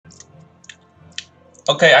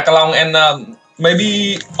Okay, Akalong and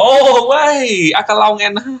maybe. Oh wait, Akalong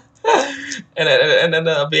and and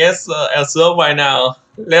VS Lciop right now.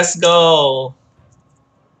 Let's go.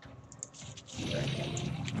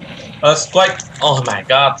 Earthquake. Oh my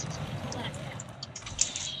god.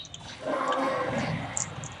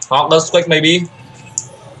 Hog Earthquake maybe.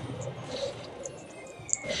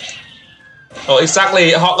 Oh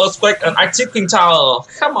exactly. Hog Earthquake and active King Tower.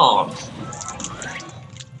 Come on.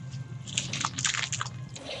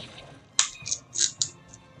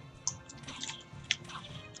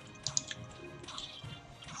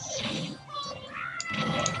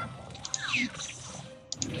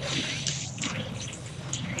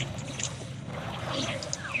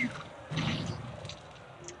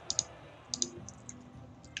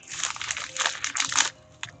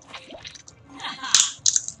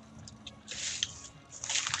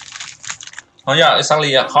 Oh yeah,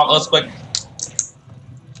 exactly. Hog Earthquake.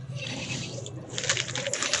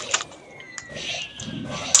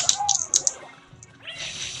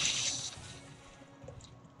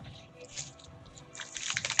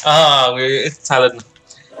 It's talent.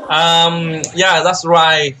 Yeah, that's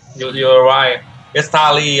right. You're right. It's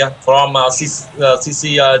Tally from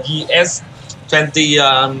CCGS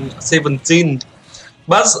 2017.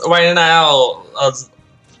 But right now,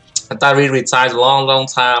 Tally retired long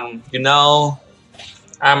time. You know,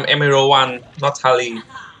 I'm Emerald One, not Tally.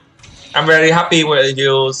 I'm very happy when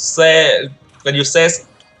you say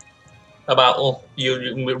about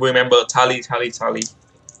you remember Tally. I'm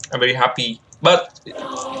very happy. But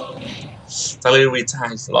Tally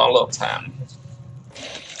retired long time.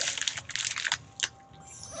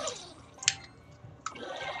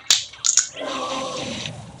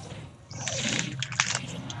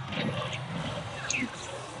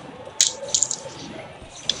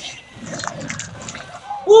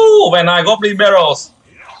 Woo! When I goblin barrels.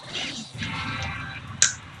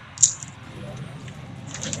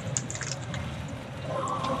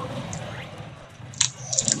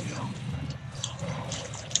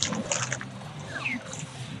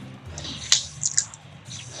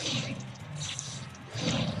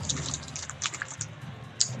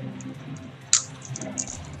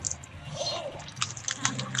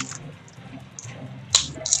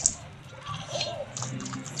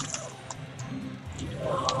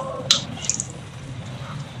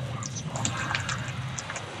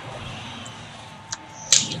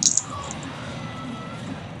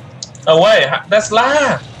 Oh wait, that's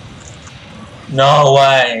La. No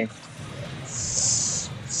way.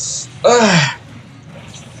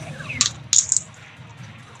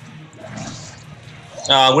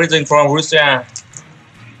 Greeting from Russia.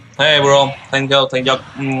 Hey bro, thank you.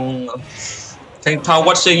 Thanks for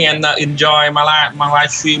watching and enjoy my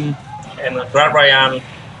live stream and glad Ryan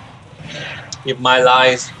in my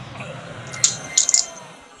life.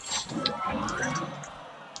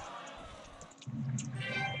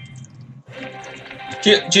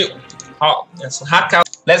 Chịu. Họ hát cao.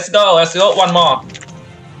 Let's go one more.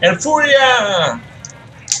 And Furia.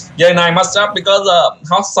 Giờ này must up because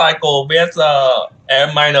hot cycle with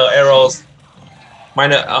minor arrows.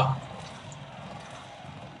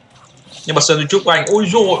 Nhưng mà Sơn chúc của anh. Ôi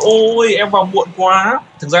rồi ôi em vào muộn quá.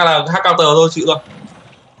 Thực ra là hát counter thôi chịu rồi.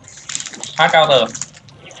 Hát counter.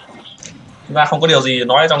 Chúng ta không có điều gì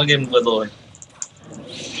nói trong cái game vừa rồi.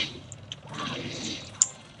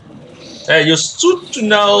 Hey, you should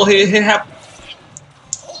know he have.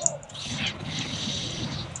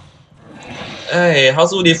 Hey, how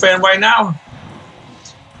to defend right now?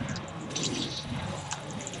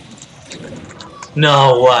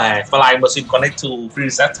 No way. Flying machine connect to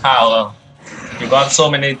preset tower. You got so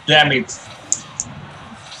many damage.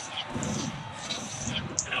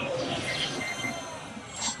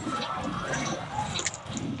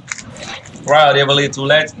 Royale Devil too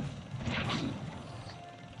late.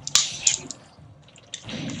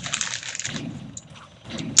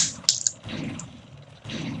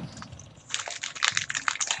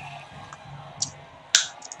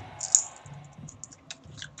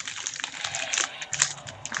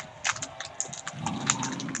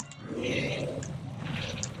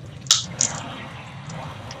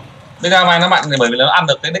 Cái gam này nó mạnh thì bởi vì nó ăn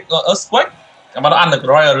được cái deck Earthquake, mà nó ăn được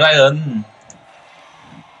Royale.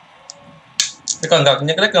 Thế còn gặp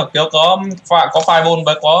những cái deck kiểu có fireball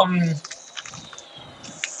và có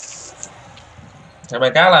cái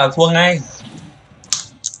bài cá là thua ngay.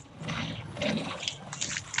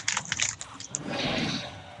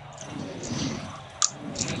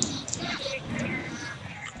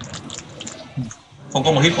 Không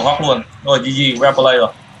có một hit của Hog luôn. Rồi GG, well play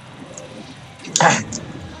rồi.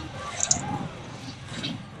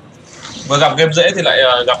 Vừa gặp game dễ thì lại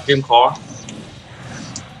gặp game khó.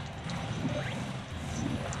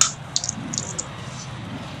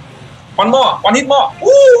 One more. One hit more.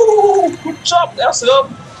 Woo! Good job,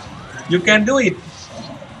 Lciop. You can do it.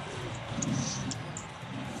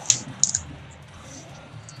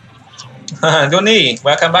 Johnny,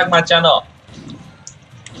 welcome back my channel.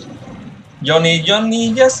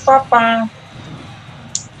 Johnny, yes, Papa.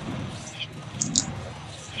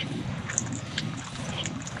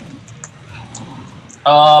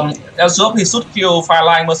 Lciop, he should kill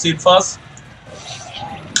Fireline Machine first.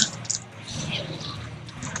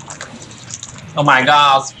 Oh my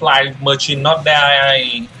god, Fly Machine not there.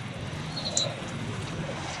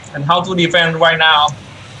 And how to defend right now?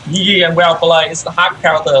 GG and well played. It's the hard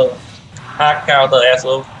counter. Hard counter,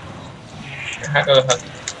 Lciop. Hacker.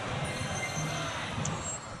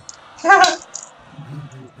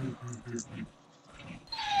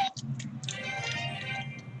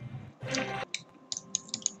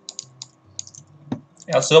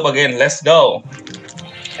 Lciop again, let's go.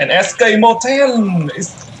 And SK Morten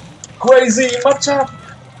is crazy matchup.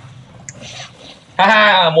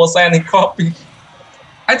 Haha, Morten he copy.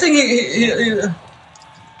 I think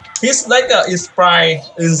he's like a inspired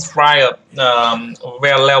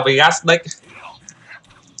well Vegas like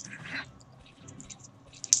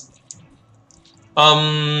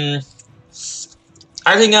I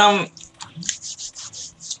think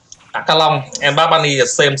Akalong and Babani the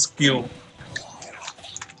same skill.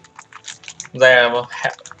 They have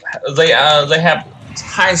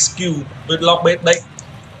high skill with lock bait deck.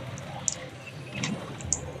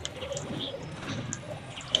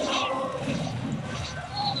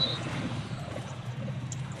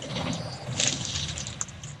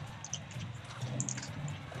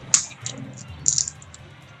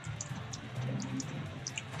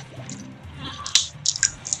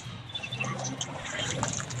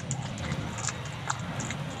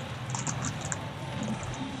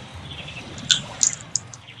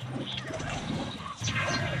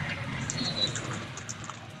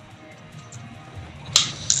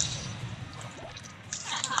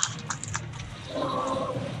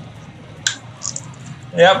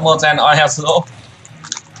 Yep, Morten I have slow.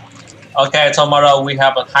 Okay, tomorrow we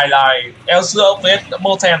have a highlight Lciop with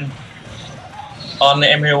Morten on the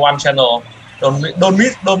MH1 channel. Don't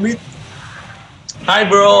miss. Hi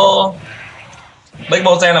bro. Deck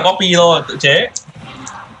Morten là copy thôi, tự chế.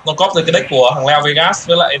 Nó copy từ cái deck của thằng Leo Vegas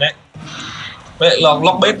với lại đấy. Với lại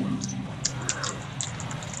Lockbait.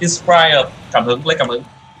 Inspire, cảm hứng, lấy cảm hứng.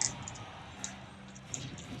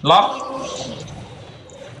 Lock.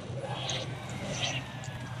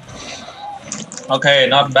 Okay,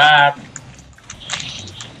 not bad.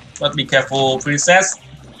 But be careful, princess.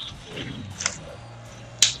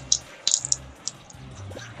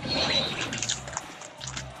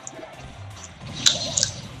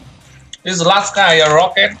 This is the last guy, a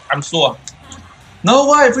rocket, I'm sure. No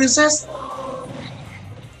way, princess.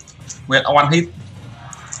 Wait, one hit.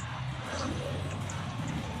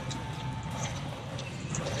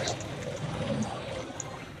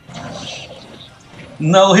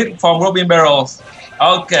 No hit from Robin Barrels.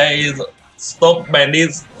 Okay, stop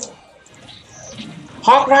bandits.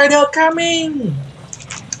 Hog Rider coming.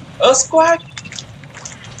 A squad.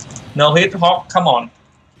 No hit, Hog. Come on.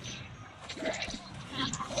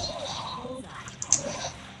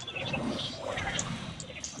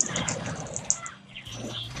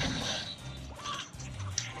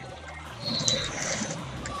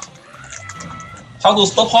 How to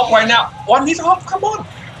stop Hog right now? One hit Hog. Come on.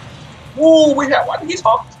 Ooh, we have one hit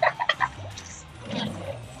Hog.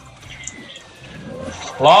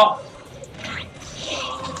 Lock.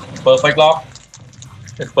 Perfect lock.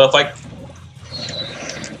 It's perfect.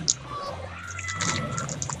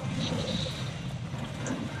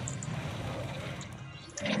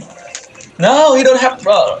 No, he don't have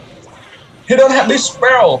this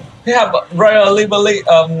spell. He have Royal Liberty.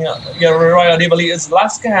 Royal Liberty is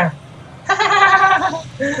Alaska.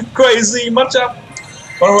 Crazy matchup.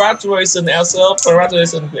 Congratulations, Lciop.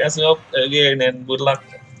 Congratulations, Lciop again, and good luck,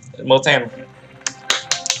 Morten.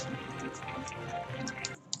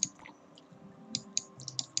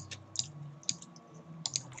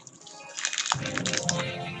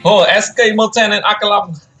 Oh, SK Morten and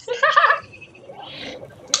Akalab.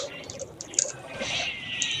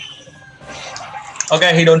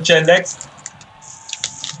 Okay, he don't change decks.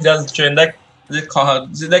 He doesn't change deck. This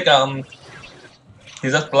deck he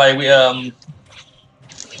just play with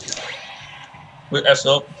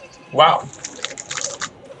Lciop. Wow.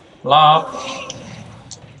 Lock.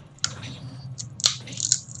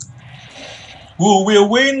 Who will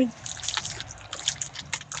win?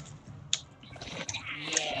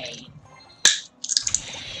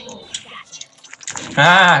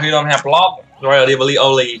 Ah, he don't have lock. Royal Liberty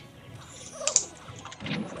only.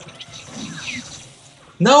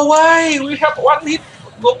 No way, we have one hit.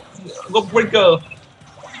 Go breaker.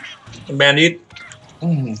 Bandit.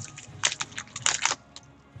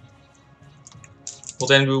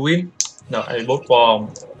 Then we win. No, I vote for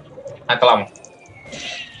Akalong.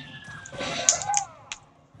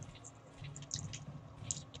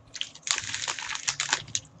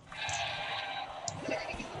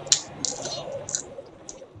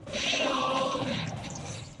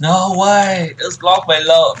 No way, it's blocked by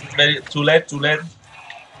low. Too late, too late.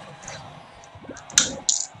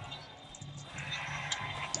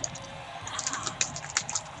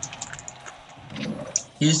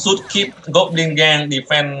 He should keep Goblin Gang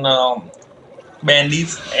defend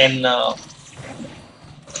bandits and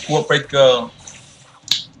Warbreaker.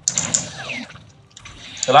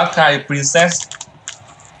 The last guy is Princess.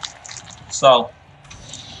 So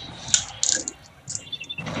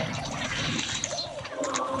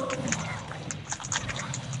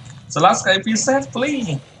the last guy Princess,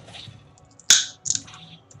 please.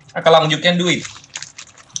 Akalong, you can do it.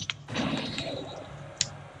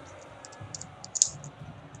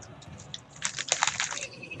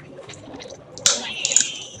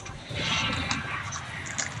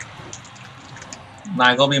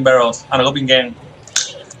 Nine Goblin Barrels and a Goblin Gang.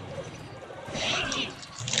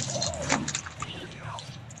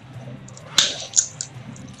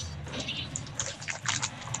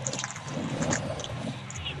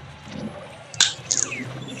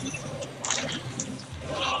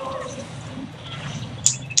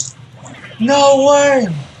 No way!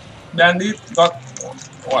 Bandit got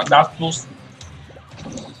what that boost.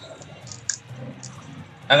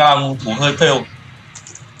 Anh làm thủ hơi fail.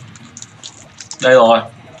 Đây rồi.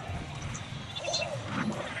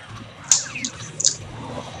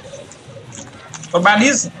 Còn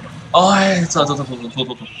Bandit. Ôi, thôi.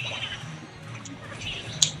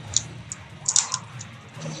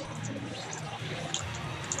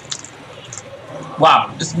 Wow,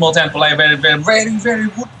 this Morten play very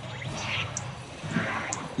good.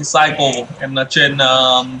 He cycle and chain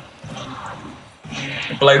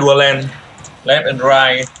play dual lane, left and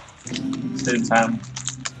right same time.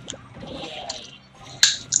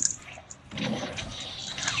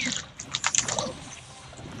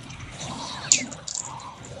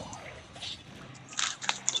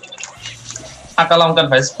 Akalong cần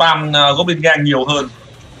phải spam Goblin Gang nhiều hơn.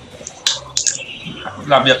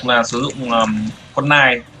 Làm việc là sử dụng con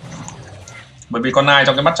nai, bởi vì con nai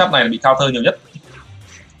trong cái matchup này bị counter nhiều nhất,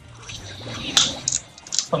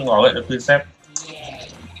 không bảo vệ được preset.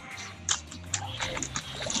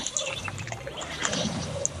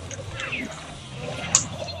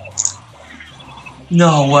 No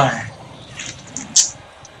way.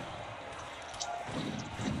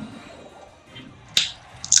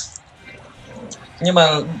 Nhưng mà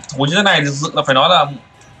thủ như thế này thì là phải nói là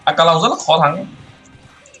Akalong rất là khó thắng.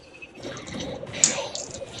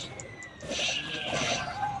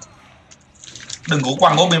 Đừng cố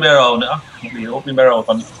quăng Goblin Barrel nữa, vì Goblin Barrel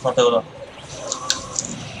còn counter rồi.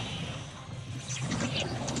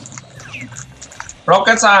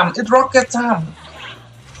 Rocket time, it's rocket time.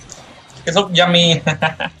 Kết thúc yummy.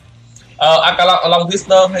 Akalong along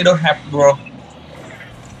Twister, I don't have bro.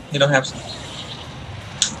 You don't have.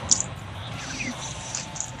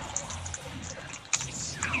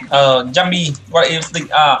 Yummy, what is the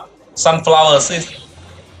sunflower seed?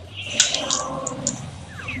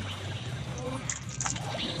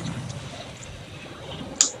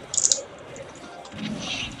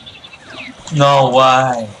 No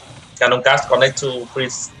way. Cannon cast connect to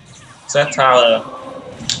preset tower.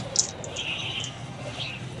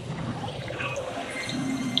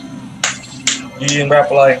 Using bad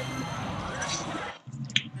play.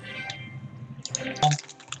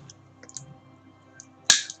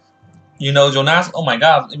 You know Jonas? Oh my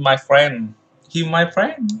god, my friend. He my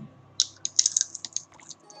friend.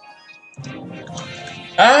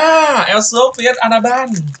 Lciop Hog Anaban.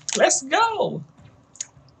 Let's go.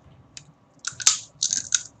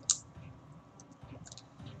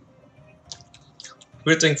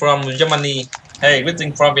 Greeting from Germany. Hey,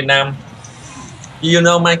 greeting from Vietnam. You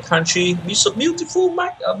know my country? It's a beautiful,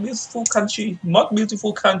 beautiful country. Not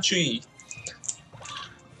beautiful country.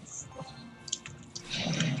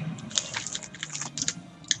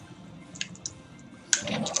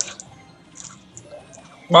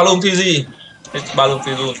 Balloon TZ. It's balloon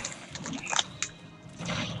TZ.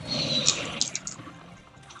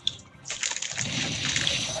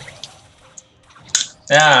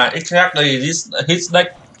 Yeah, exactly. This hits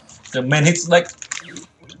deck, the main hits deck.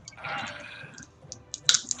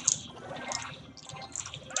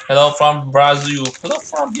 Hello from Brazil. Hello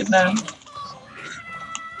from Vietnam.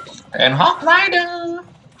 And Hawk Rider.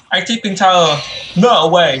 I keep in tower. No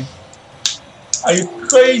way. Are you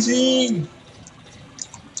crazy?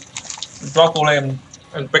 Draw Golem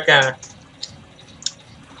and Pekka.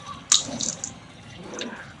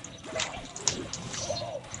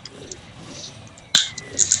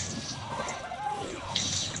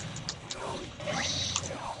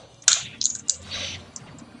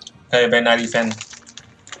 Hey, very nice defense.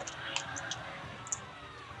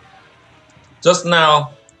 Just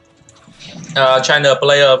now, China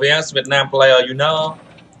player vs Vietnam player, you know?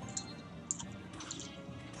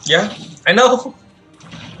 Yeah, I know.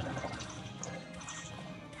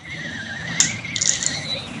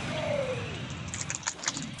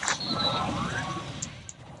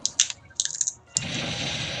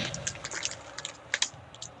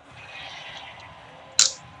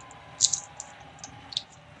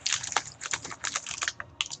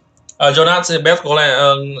 Jonas is best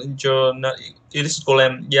golem. Jonas is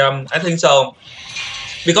golem. Yeah, I think so.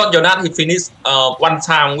 Because Jonas he finished one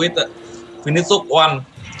time with finished one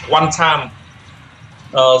time.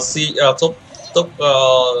 See took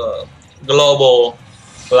global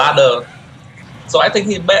ladder. So I think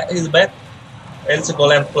he's best Elite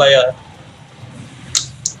golem player.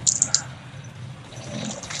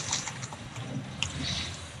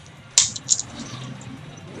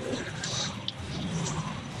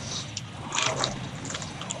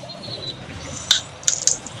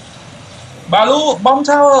 Balu bomb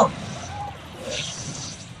tower.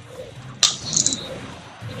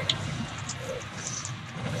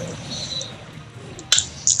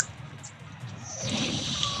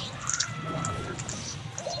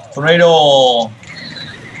 Tornado.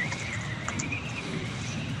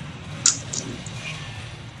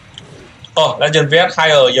 Oh, Legend vs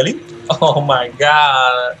higher Elite. Oh my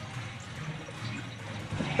god.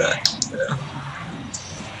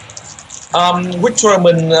 Which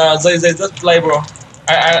tournament they just play, bro?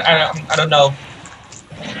 I don't know.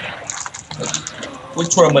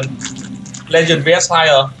 Which tournament? Legend vs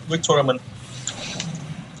higher. Which tournament?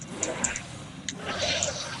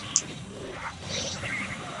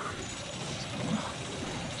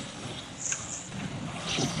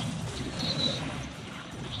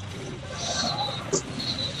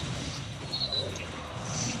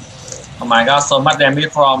 Oh my god, so much damage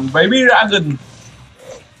from Baby Dragon.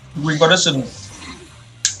 Win condition.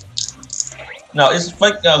 No, it's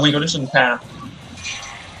fake win condition card.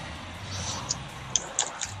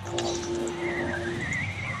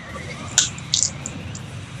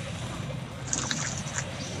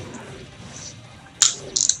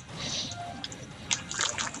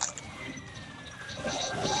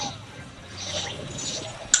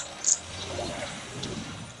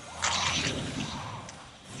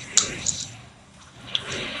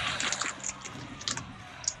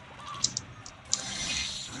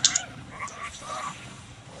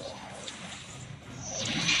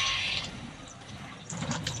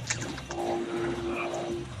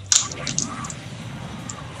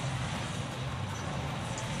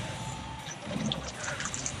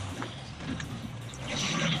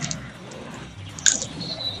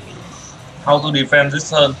 How to defend this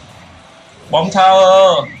turn? Bomb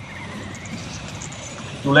tower.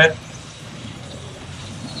 Too late.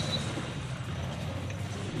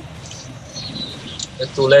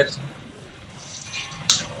 It's too late.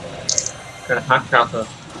 Kind of hard counter.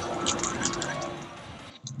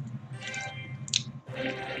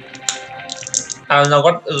 I don't know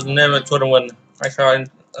what is the name of the tournament. I saw in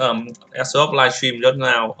Lciop live stream just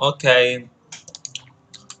now. Okay.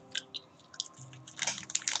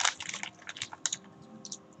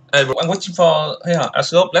 Hey, bro, I'm waiting for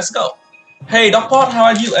Lciop. Let's go. Hey, Dogpot, how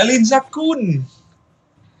are you? Elin Zakun.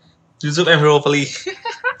 You giúp em hero please.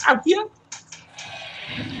 I'm here.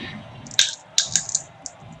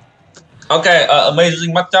 Okay,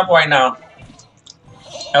 amazing matchup right now.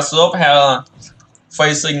 Lciop have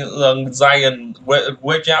facing the giant.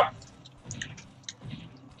 Great job.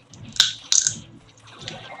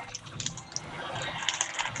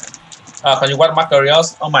 Can you watch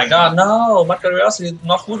Macarios? Oh my god, no! Macarios is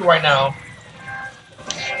not good right now.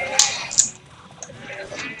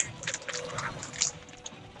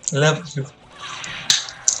 Love you.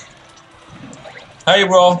 Hey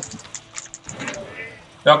bro.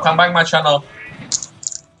 Welcome back my channel.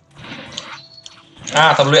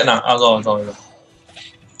 Tập luyện à? Rồi.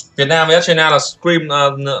 Việt Nam với China là stream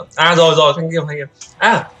rồi, thank you.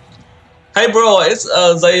 Hey bro, it's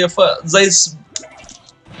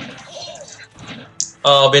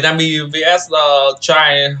Vietnamese vs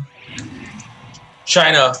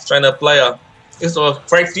China player. It's a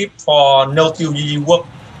friendship for no TUG work.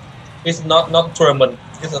 It's not tournament.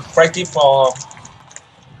 It's a friendship for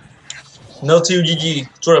no TUG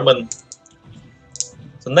tournament.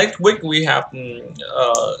 So next week we have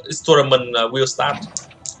this tournament will start.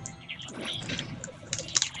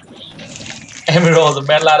 Emerald the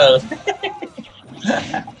bad ladder.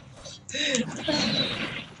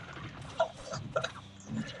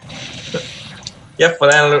 Yep,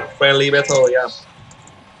 friendly battle. Yeah.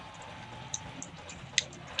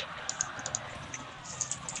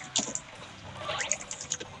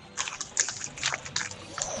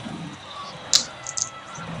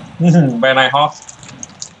 Very nice hawk.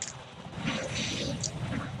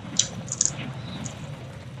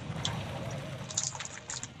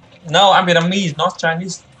 No, I'm Vietnamese, not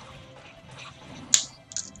Chinese.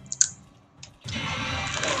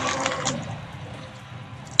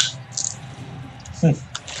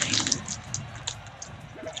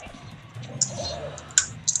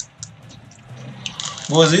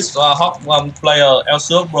 Who is this hot one player,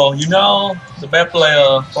 Lciop, bro? You know the best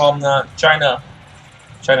player from China.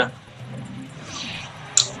 China.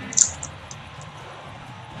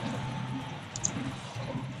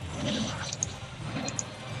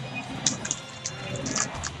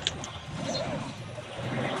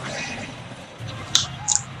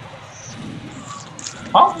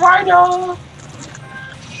 Hot Rider.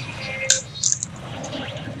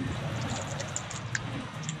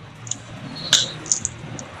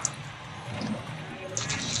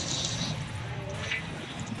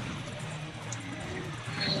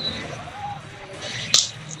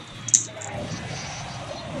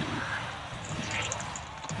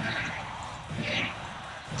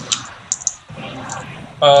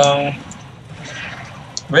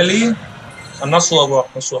 Really? I'm not sure, bro.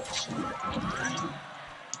 Not sure.